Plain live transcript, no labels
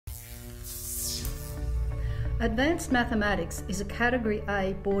Advanced Mathematics is a Category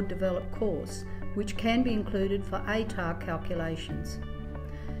A board-developed course which can be included for ATAR calculations.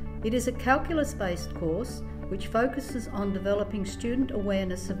 It is a calculus-based course which focuses on developing student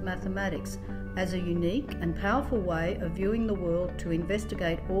awareness of mathematics as a unique and powerful way of viewing the world to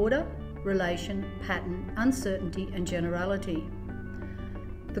investigate order, relation, pattern, uncertainty and generality.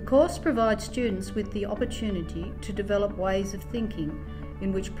 The course provides students with the opportunity to develop ways of thinking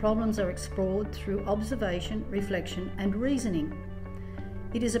in which problems are explored through observation, reflection and reasoning.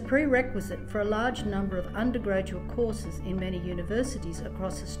 It is a prerequisite for a large number of undergraduate courses in many universities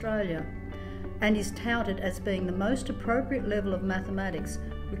across Australia and is touted as being the most appropriate level of mathematics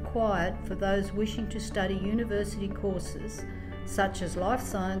required for those wishing to study university courses such as life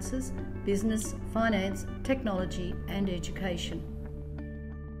sciences, business, finance, technology and education.